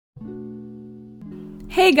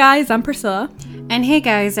Hey guys, I'm Priscilla. And hey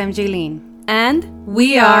guys, I'm Jaylene. And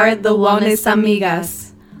we are the Wellness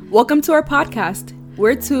Amigas. Welcome to our podcast.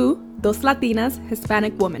 We're dos Latinas,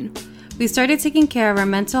 Hispanic women. We started taking care of our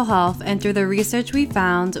mental health, and through the research we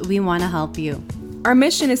found, we want to help you. Our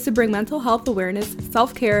mission is to bring mental health awareness,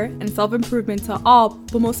 self-care, and self-improvement to all,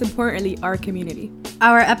 but most importantly, our community.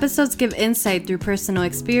 Our episodes give insight through personal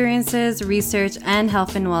experiences, research, and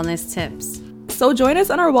health and wellness tips. So join us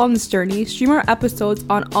on our wellness journey, stream our episodes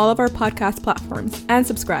on all of our podcast platforms, and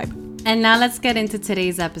subscribe. And now let's get into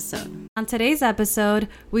today's episode. On today's episode,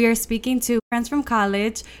 we are speaking to friends from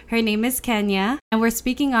college. Her name is Kenya, and we're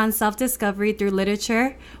speaking on self-discovery through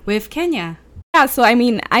literature with Kenya. Yeah, so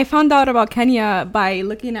I found out about Kenya by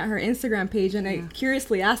looking at her Instagram page, and I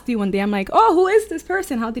curiously asked you one day, I'm like, oh, who is this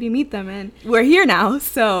person? How did you meet them? And we're here now,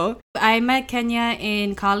 so. I met Kenya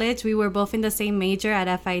in college. We were both in the same major at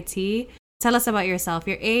FIT. Tell us about yourself,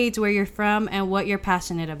 your age, where you're from, and what you're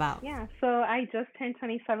passionate about. Yeah, so I just turned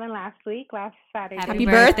 27 last Saturday. Happy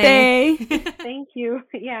birthday. Thank you.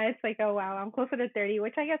 Yeah, it's like, oh, wow, I'm closer to 30,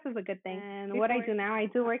 which I guess is a good thing. And what I do now, I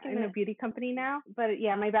do work in a beauty company now. But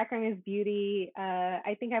yeah, my background is beauty.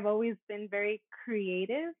 I think I've always been very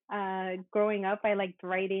creative. Growing up, I liked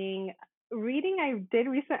writing. Reading,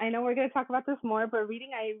 I know we're going to talk about this more, but reading,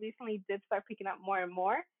 I recently did start picking up more and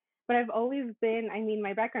more. But I've always been,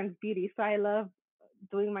 my background is beauty, so I love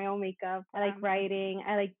doing my own makeup. I like writing,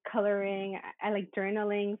 I like coloring, I like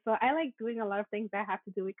journaling. So I like doing a lot of things that have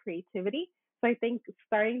to do with creativity. So I think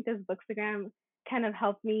starting this Bookstagram kind of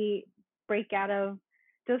helped me break out of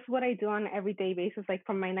just what I do on an everyday basis, like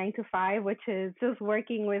from my 9 to 5, which is just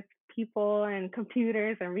working with people and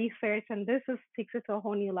computers and research. And this just takes it to a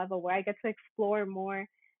whole new level where I get to explore more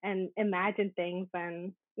and imagine things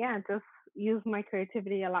and just use my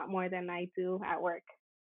creativity a lot more than I do at work.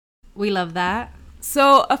 We love that.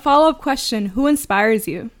 So a follow-up question, who inspires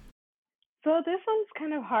you? So this one's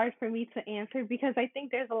kind of hard for me to answer because I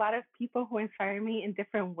think there's a lot of people who inspire me in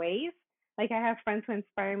different ways. Like I have friends who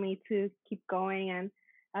inspire me to keep going and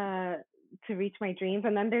to reach my dreams.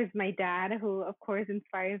 And then there's my dad who of course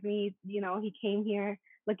inspires me. You know, he came here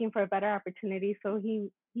looking for a better opportunity. So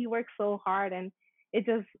he works so hard, and it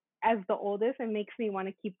just, as the oldest, it makes me want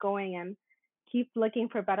to keep going and keep looking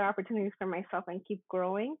for better opportunities for myself and keep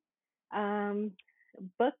growing.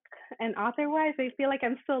 Book and author-wise, I feel like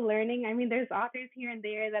I'm still learning. There's authors here and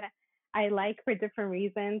there that I like for different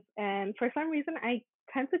reasons. And for some reason, I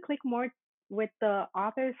tend to click more with the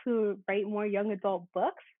authors who write more young adult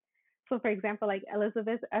books. So for example, like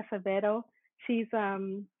Elizabeth Acevedo,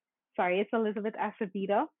 it's Elizabeth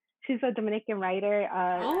Acevedo. She's a Dominican writer.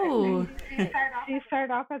 She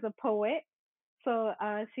started off as a poet. So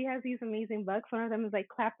she has these amazing books. One of them is like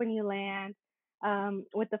Clap When You Land,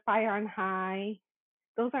 With the Fire on High.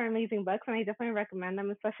 Those are amazing books, and I definitely recommend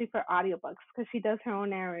them, especially for audiobooks, because she does her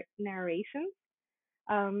own narrations.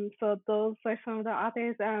 So those are some of the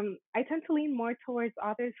authors. I tend to lean more towards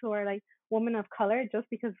authors who are like women of color, just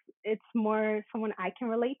because it's more someone I can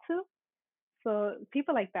relate to. So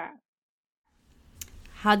people like that.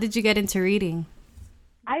 How did you get into reading?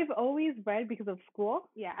 I've always read because of school.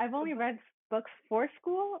 Yeah, I've only read books for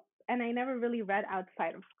school, and I never really read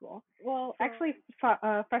outside of school. Well, actually,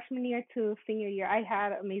 freshman year to senior year, I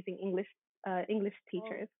had amazing English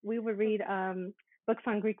teachers. We would read books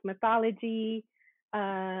on Greek mythology.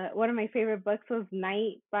 One of my favorite books was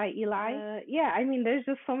Night by Eli. There's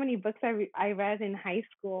just so many books I read in high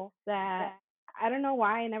school that I don't know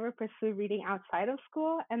why I never pursued reading outside of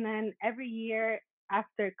school. And then every year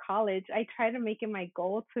after college, I try to make it my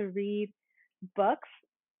goal to read books.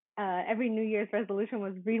 Every New Year's resolution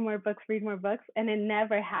was read more books, and it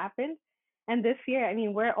never happened. And this year,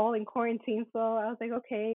 we're all in quarantine, so I was like,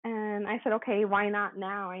 okay. And I said, okay, why not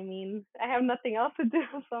now? I have nothing else to do,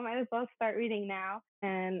 so I might as well start reading now.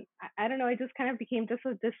 And I don't know, it just kind of became just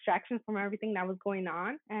a distraction from everything that was going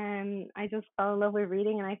on. And I just fell in love with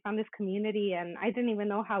reading, and I found this community, and I didn't even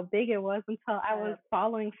know how big it was until I was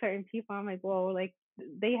following certain people. I'm like, whoa, like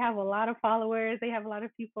they have a lot of followers. They have a lot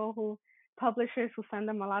of people publishers who send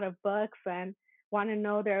them a lot of books and want to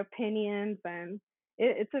know their opinions, and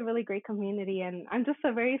it's a really great community. And I'm just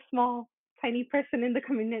a very small, tiny person in the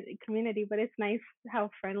community, but it's nice how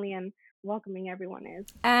friendly and welcoming everyone is.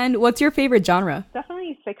 And what's your favorite genre?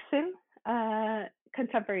 Definitely fiction,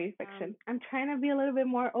 contemporary fiction. I'm trying to be a little bit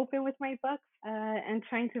more open with my books and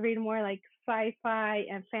trying to read more like sci-fi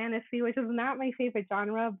and fantasy, which is not my favorite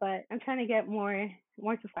genre, but I'm trying to get more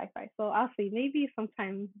to sci-fi. So I'll see. Maybe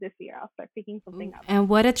sometime this year I'll start picking something up. And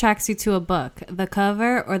what attracts you to a book? The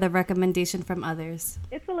cover or the recommendation from others?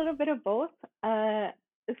 It's a little bit of both.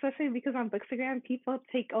 especially because on Bookstagram, people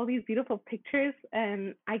take all these beautiful pictures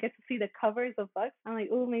and I get to see the covers of books. I'm like,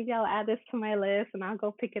 oh, maybe I'll add this to my list and I'll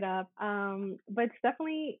go pick it up. But it's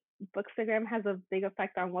definitely Bookstagram has a big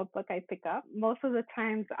effect on what book I pick up. Most of the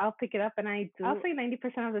times I'll pick it up and I do. I'll say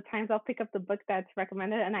 90% of the times I'll pick up the book that's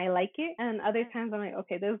recommended and I like it. And other times I'm like,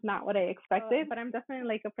 okay, this is not what I expected. But I'm definitely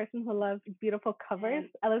like a person who loves beautiful covers.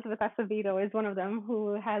 Elizabeth Acevedo is one of them,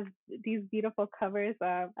 who has these beautiful covers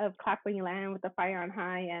of Clap When You Land with the Fire on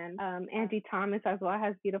High, and Angie Thomas as well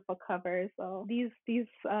has beautiful covers. So these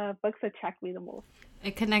books attract me the most.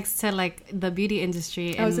 It connects to like the beauty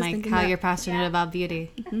industry and like how you're passionate about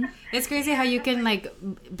beauty. Mm-hmm. It's crazy how you can like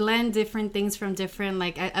blend different things from different,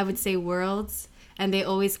 like I would say, worlds, and they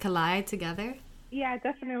always collide together. Yeah,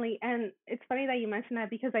 definitely. And it's funny that you mentioned that,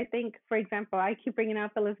 because I think, for example, I keep bringing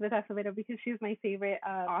up Elizabeth Acevedo because she's my favorite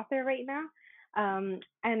author right now. And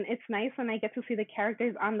it's nice when I get to see the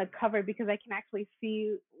characters on the cover, because I can actually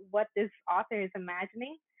see what this author is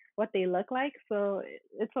imagining, what they look like. So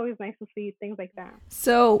it's always nice to see things like that.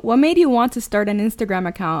 So what made you want to start an Instagram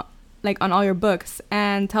account, like on all your books,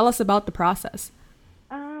 and tell us about the process?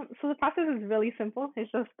 So the process is really simple.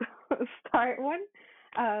 It's just start one.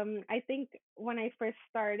 I think when I first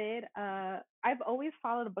started, I've always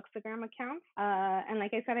followed a Bookstagram account, and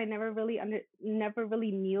like I said, I never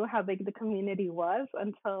really knew how big the community was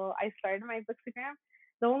until I started my Bookstagram.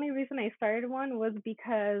 The only reason I started one was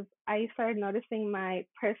because I started noticing my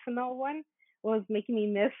personal one was making me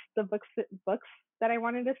miss the books that I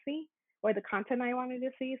wanted to see, or the content I wanted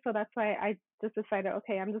to see. So that's why I just decided,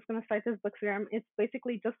 okay, I'm just gonna start this Bookstagram. It's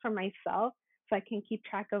basically just for myself, so I can keep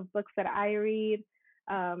track of books that I read,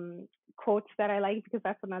 quotes that I like, because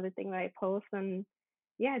that's another thing that I post. And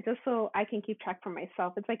yeah, just so I can keep track for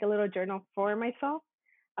myself. It's like a little journal for myself.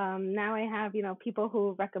 Now I have, people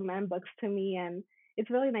who recommend books to me, and it's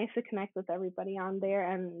really nice to connect with everybody on there,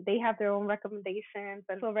 and they have their own recommendations.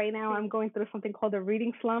 And so right now I'm going through something called a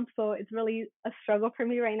reading slump. So it's really a struggle for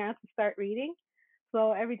me right now to start reading.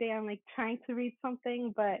 So every day I'm like trying to read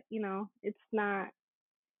something, but you're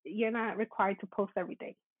not required to post every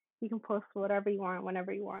day. You can post whatever you want,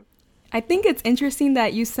 whenever you want. I think it's interesting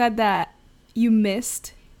that you said that you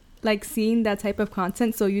missed like seeing that type of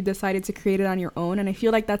content, so you decided to create it on your own. And I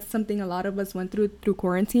feel like that's something a lot of us went through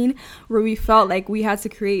quarantine, where we felt like we had to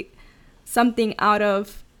create something out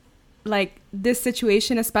of like this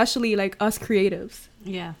situation, especially like us creatives.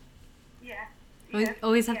 Yeah. We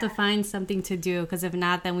always have to find something to do, because if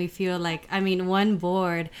not, then we feel like, one,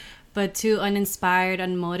 bored, but two, uninspired,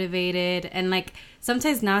 unmotivated, and like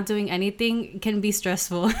sometimes not doing anything can be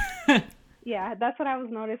stressful. Yeah, that's what I was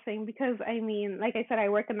noticing, because like I said, I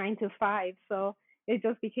work a 9 to 5, so it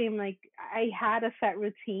just became like I had a set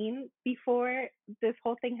routine before this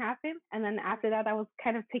whole thing happened, and then after that I was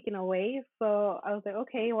kind of taken away. So I was like,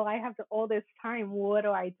 okay, well, I have all this time, what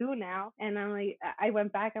do I do now? And I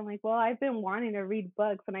went back, I'm like, well, I've been wanting to read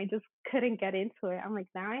books and I just couldn't get into it. I'm like,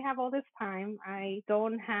 now I have all this time, I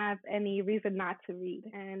don't have any reason not to read,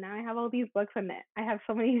 and now I have all these books, and I have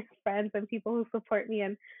so many friends and people who support me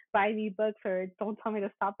and buy me books or don't tell me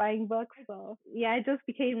to stop buying books. So yeah, it just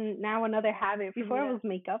became now another habit. Before it was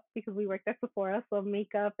makeup, because we worked at Sephora, so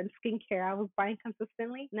makeup and skincare I was buying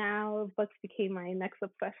consistently. Now books became my next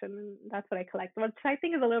obsession, and that's what I collect, which I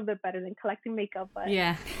think is a little bit better than collecting makeup. But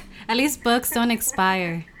yeah, at least books don't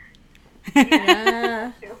expire.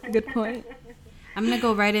 Yeah, good point. I'm gonna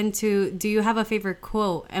go right into, do you have a favorite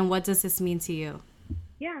quote, and what does this mean to you?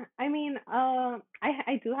 Yeah,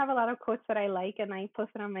 I do have a lot of quotes that I like, and I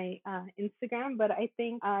post it on my Instagram, but I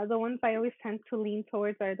think the ones I always tend to lean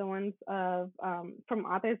towards are the ones of from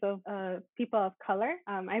authors of people of color.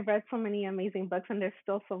 I've read so many amazing books, and there's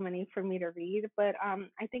still so many for me to read, but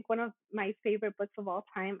I think one of my favorite books of all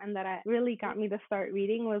time, and that really got me to start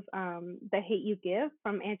reading, was The Hate U Give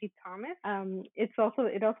from Angie Thomas. It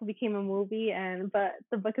also became a movie, but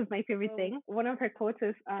the book is my favorite thing. One of her quotes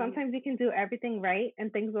is, sometimes you can do everything right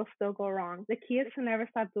and things will still go wrong. The key is to never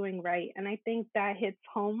stop doing right. And I think that hits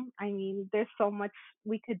home. There's so much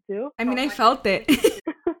we could do. I felt it.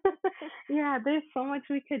 Yeah, there's so much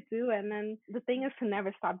we could do. And then the thing is to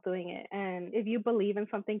never stop doing it. And if you believe in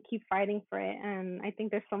something, keep fighting for it. And I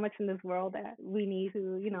think there's so much in this world that we need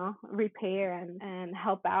to, repair and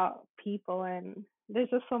help out people. And there's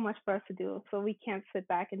just so much for us to do. So we can't sit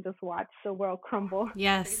back and just watch the world crumble.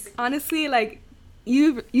 Yes. Honestly, like,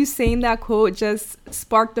 you saying that quote just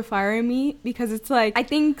sparked the fire in me, because it's like, I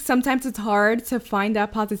think sometimes it's hard to find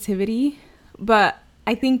that positivity, but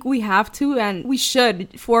I think we have to, and we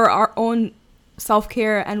should, for our own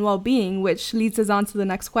self-care and well-being, which leads us on to the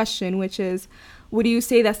next question, which is, would you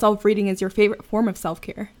say that self-reading is your favorite form of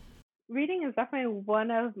self-care? reading is definitely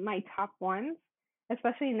one of my top ones,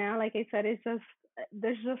 especially now. Like I said, it's just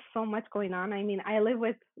there's just so much going on. I mean, I live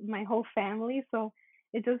with my whole family, so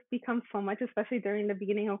it just becomes so much, especially during the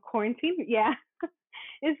beginning of quarantine. Yeah,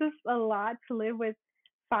 it's just a lot to live with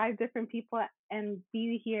five different people and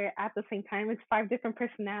be here at the same time. It's five different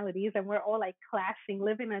personalities, and we're all like clashing,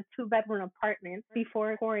 living in a two-bedroom apartment.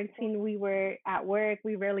 Before quarantine, we were at work.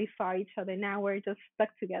 We rarely saw each other. Now we're just stuck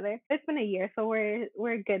together. It's been a year, so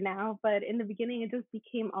we're good now. But in the beginning, it just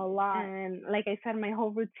became a lot, and like I said, my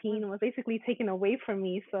whole routine was basically taken away from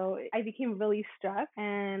me. So I became really stressed,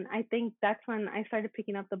 and I think that's when I started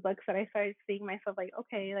picking up the books, that I started seeing myself like,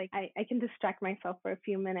 okay, like I can distract myself for a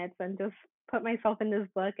few minutes and just put myself in this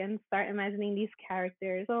book and start imagining these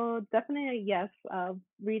characters. So definitely, yes,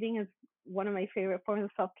 reading is one of my favorite forms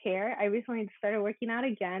of self-care. I recently started working out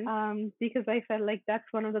again, because I felt like that's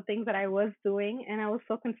one of the things that I was doing and I was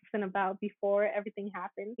so consistent about before everything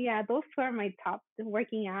happened. Yeah, those two are my top,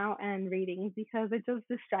 working out and reading, because it just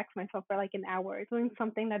distracts myself for like an hour, doing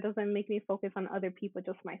something that doesn't make me focus on other people,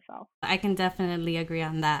 just myself. I can definitely agree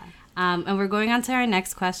on that. And we're going on to our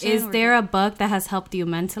next question. Is there a book that has helped you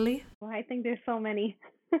mentally? Well, I think there's so many.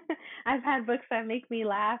 I've had books that make me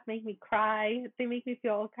laugh, make me cry. They make me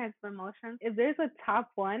feel all kinds of emotions. If there's a top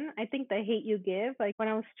one, I think The Hate U Give. Like when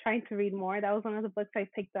I was trying to read more, that was one of the books I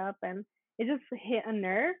picked up, and it just hit a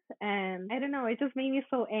nerve. And I don't know, it just made me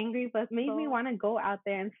so angry, but made me want to go out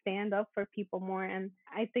there and stand up for people more. And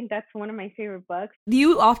I think that's one of my favorite books. Do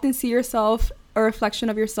you often see yourself, a reflection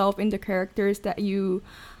of yourself, in the characters that you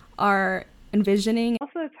are envisioning?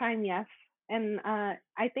 Most of the time, yes. And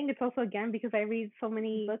I think it's also, again, because I read so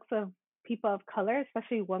many books of people of color,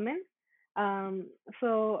 especially women.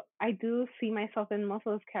 So I do see myself in most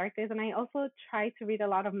of those characters. And I also try to read a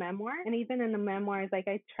lot of memoir. And even in the memoirs, like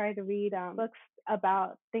I try to read books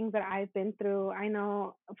about things that I've been through. I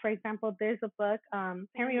know, for example, there's a book, I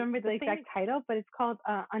can't remember the exact title, but it's called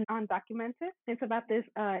Undocumented. It's about this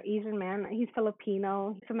Asian man. He's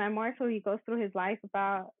Filipino. It's a memoir, so he goes through his life,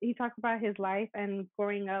 he talks about his life and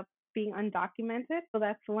growing up being undocumented. So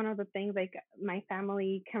that's one of the things like my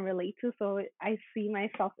family can relate to. So I see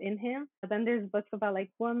myself in him. But then there's books about like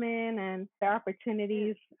women and their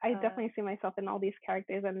opportunities. I definitely see myself in all these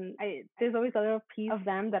characters, and there's always a little piece of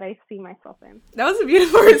them that I see myself in. That was a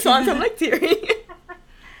beautiful response. I'm like tearing.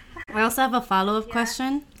 I also have a follow-up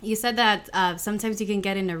question. You said that sometimes you can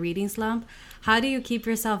get in a reading slump. How do you keep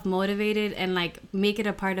yourself motivated and like make it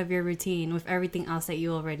a part of your routine with everything else that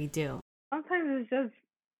you already do? Sometimes it's just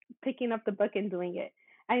picking up the book and doing it.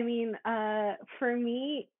 I mean, for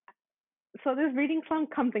me, so this reading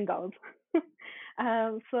slump comes and goes.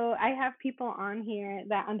 So I have people on here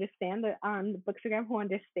that understand, on the Bookstagram, who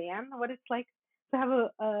understand what it's like to have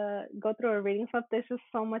go through a reading slump. There's just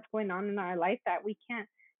so much going on in our life that we can't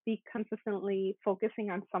be consistently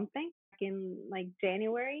focusing on something. In like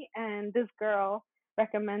January, and this girl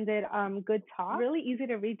recommended Good Talk. Really easy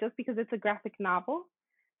to read just because it's a graphic novel.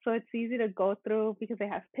 So it's easy to go through because it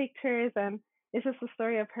has pictures, and it's just a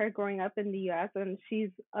story of her growing up in the US, and she's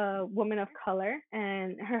a woman of color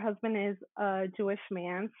and her husband is a Jewish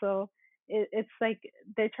man. So it's like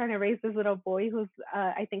they're trying to raise this little boy who's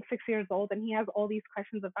I think 6 years old, and he has all these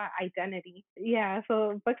questions about identity. Yeah,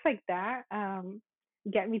 so books like that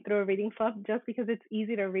get me through a reading slump just because it's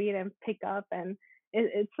easy to read and pick up, and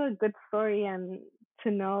it's a good story. And to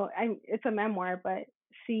know, it's a memoir, but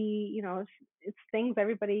it's things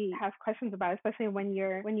everybody has questions about, especially when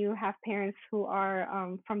you have parents who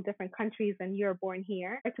are from different countries and you're born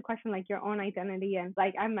here. It's a question like your own identity, and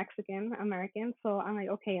like I'm Mexican American, so I'm like,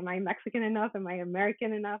 okay, am I Mexican enough? Am I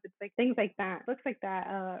American enough? It's like things like that. Books like that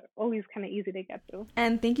are always kind of easy to get through.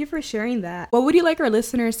 And thank you for sharing that. What would you like our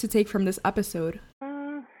listeners to take from this episode?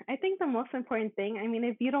 I think the most important thing, I mean,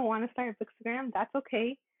 if you don't want to start a Bookstagram, that's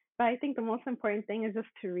okay. But I think the most important thing is just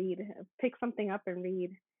to read. Pick something up and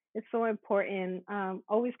read. It's so important.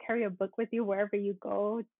 Always carry a book with you wherever you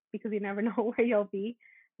go, because you never know where you'll be.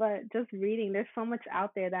 But just reading, there's so much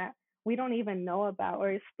out there that we don't even know about,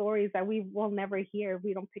 or stories that we will never hear if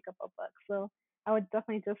we don't pick up a book. So I would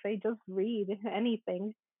definitely just say, just read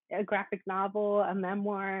anything. A graphic novel, a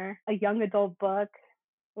memoir, a young adult book,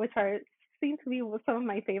 which seem to be some of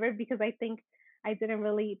my favorite, because I think I didn't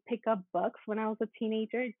really pick up books when I was a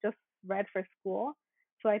teenager, just read for school.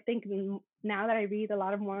 So I think now that I read a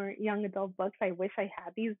lot of more young adult books, I wish I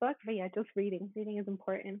had these books. But yeah, just reading. Reading is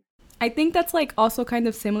important. I think that's like also kind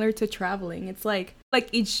of similar to traveling. It's like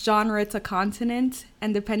each genre, it's a continent,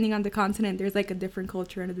 and depending on the continent, there's like a different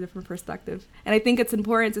culture and a different perspective. And I think it's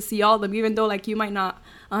important to see all of them, even though like you might not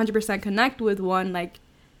 100% connect with one, like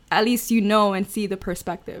at least you know and see the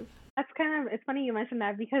perspective. That's kind it's funny you mentioned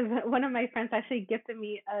that because one of my friends actually gifted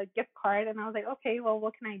me a gift card, and I was like, okay, well,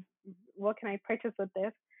 what can I purchase with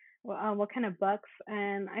this? Well, what kind of books?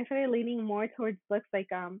 And I started leaning more towards books like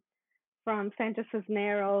from Sanchez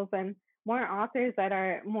Cisneros and more authors that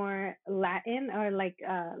are more Latin or like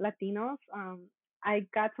Latinos. I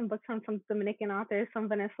got some books from some Dominican authors, some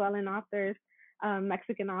Venezuelan authors,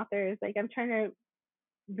 Mexican authors. Like I'm trying to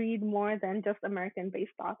read more than just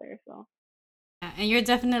American-based authors. So. Yeah, and you're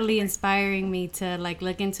definitely inspiring me to like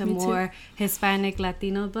look into more Hispanic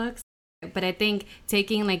Latino books. But I think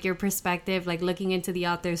taking like your perspective, like looking into the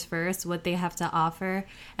authors first, what they have to offer,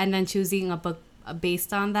 and then choosing a book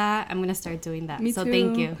based on that, I'm gonna start doing that. Me so too.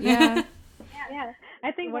 Thank you. Yeah. Yeah.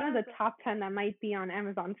 I think one of the top 10 that might be on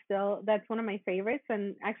Amazon still, that's one of my favorites.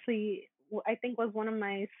 And actually, I think was one of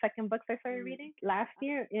my second books I started reading last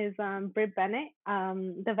year is Brit Bennett,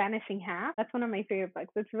 The Vanishing Half. That's one of my favorite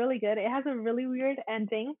books. It's really good. It has a really weird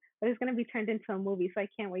ending, but it's going to be turned into a movie. So I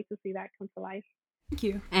can't wait to see that come to life. Thank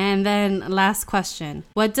you. And then last question.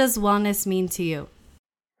 What does wellness mean to you?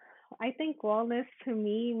 I think wellness to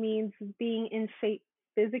me means being in shape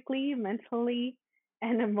physically, mentally,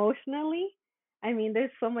 and emotionally. I mean, there's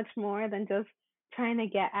so much more than just trying to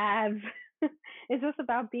get abs. It's just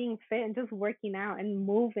about being fit and just working out and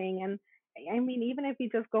moving. And I mean, even if you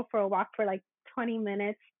just go for a walk for like 20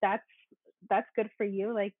 minutes, that's good for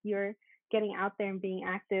you. Like you're getting out there and being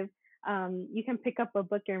active. You can pick up a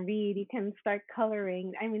book and read. You can start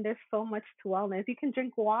coloring. I mean, there's so much to wellness. You can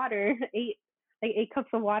drink water, 8 cups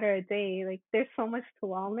of water a day. Like there's so much to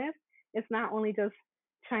wellness. It's not only just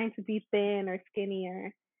trying to be thin or skinny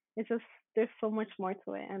or it's just there's so much more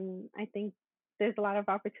to it. And I think there's a lot of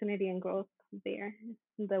opportunity and growth there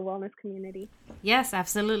in the wellness community. Yes,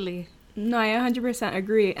 absolutely. No, I 100%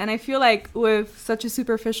 agree. And I feel like with such a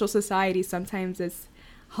superficial society, sometimes it's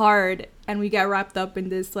hard and we get wrapped up in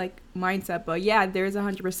this like mindset. But yeah, there's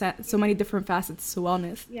 100% so many different facets to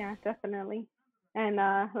wellness. Yeah, definitely. And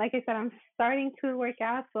like I said, I'm starting to work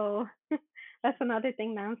out. So that's another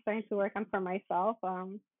thing that I'm starting to work on for myself.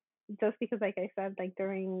 Just because, like I said, like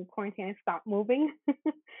during quarantine, I stopped moving.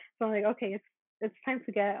 So I'm like, okay, it's time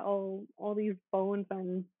to get all these bones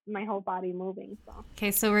and my whole body moving. So.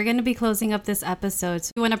 Okay, so we're going to be closing up this episode.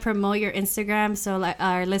 So you want to promote your Instagram so like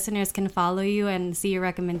our listeners can follow you and see your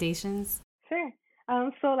recommendations? Sure.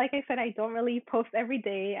 So like I said, I don't really post every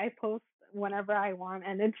day. I post whenever I want,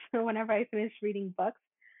 and it's whenever I finish reading books.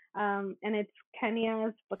 And it's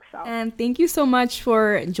Kenya's Bookshelf. And thank you so much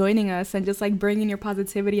for joining us and just like bringing your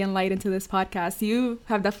positivity and light into this podcast. You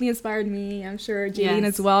have definitely inspired me. I'm sure Jaylene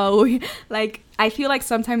as well. Like, I feel like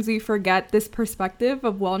sometimes we forget this perspective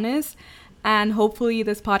of wellness, and hopefully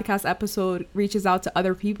this podcast episode reaches out to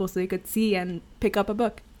other people so they could see and pick up a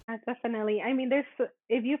book. Definitely. I mean,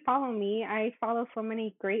 if you follow me, I follow so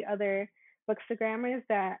many great other bookstagrammers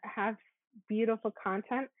that have beautiful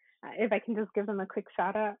content. If I can just give them a quick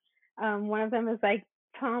shout out. One of them is like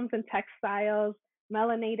Toms and Textiles,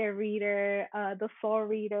 Melanated Reader, The Soul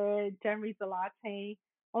Reader, Jen Reads a Latte.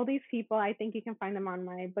 All these people, I think you can find them on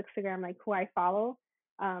my Bookstagram, like who I follow.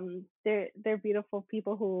 They're beautiful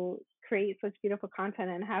people who create such beautiful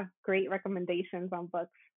content and have great recommendations on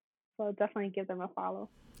books. So definitely give them a follow.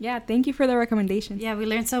 Yeah, thank you for the recommendation. Yeah, we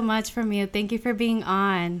learned so much from you. Thank you for being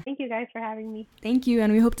on. Thank you guys for having me. Thank you,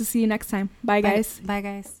 and we hope to see you next time. Bye, guys. Bye,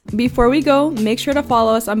 guys. Before we go, make sure to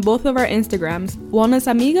follow us on both of our Instagrams, Wellness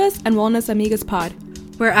Amigas and Wellness Amigas Pod.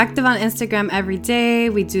 We're active on Instagram every day.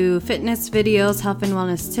 We do fitness videos, health and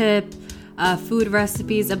wellness tip, food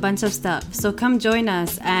recipes, a bunch of stuff. So come join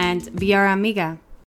us and be our amiga.